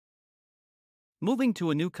Moving to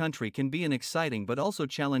a new country can be an exciting but also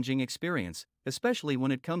challenging experience, especially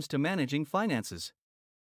when it comes to managing finances.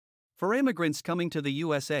 For immigrants coming to the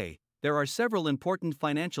USA, there are several important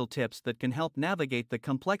financial tips that can help navigate the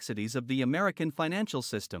complexities of the American financial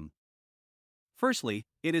system. Firstly,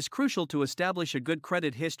 it is crucial to establish a good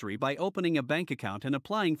credit history by opening a bank account and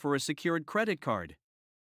applying for a secured credit card.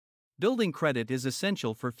 Building credit is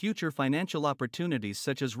essential for future financial opportunities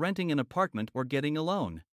such as renting an apartment or getting a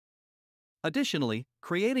loan. Additionally,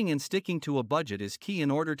 creating and sticking to a budget is key in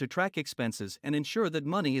order to track expenses and ensure that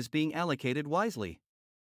money is being allocated wisely.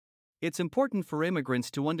 It's important for immigrants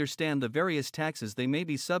to understand the various taxes they may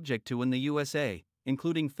be subject to in the USA,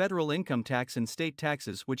 including federal income tax and state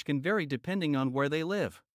taxes, which can vary depending on where they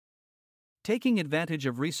live. Taking advantage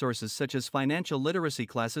of resources such as financial literacy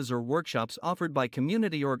classes or workshops offered by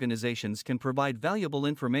community organizations can provide valuable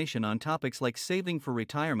information on topics like saving for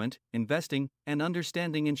retirement, investing, and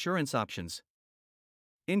understanding insurance options.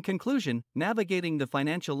 In conclusion, navigating the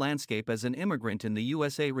financial landscape as an immigrant in the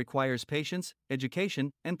USA requires patience,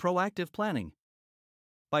 education, and proactive planning.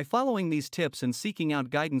 By following these tips and seeking out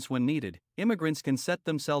guidance when needed, immigrants can set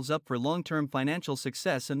themselves up for long-term financial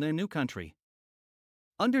success in their new country.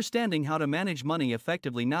 Understanding how to manage money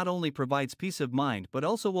effectively not only provides peace of mind but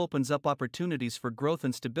also opens up opportunities for growth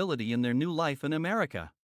and stability in their new life in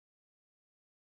America.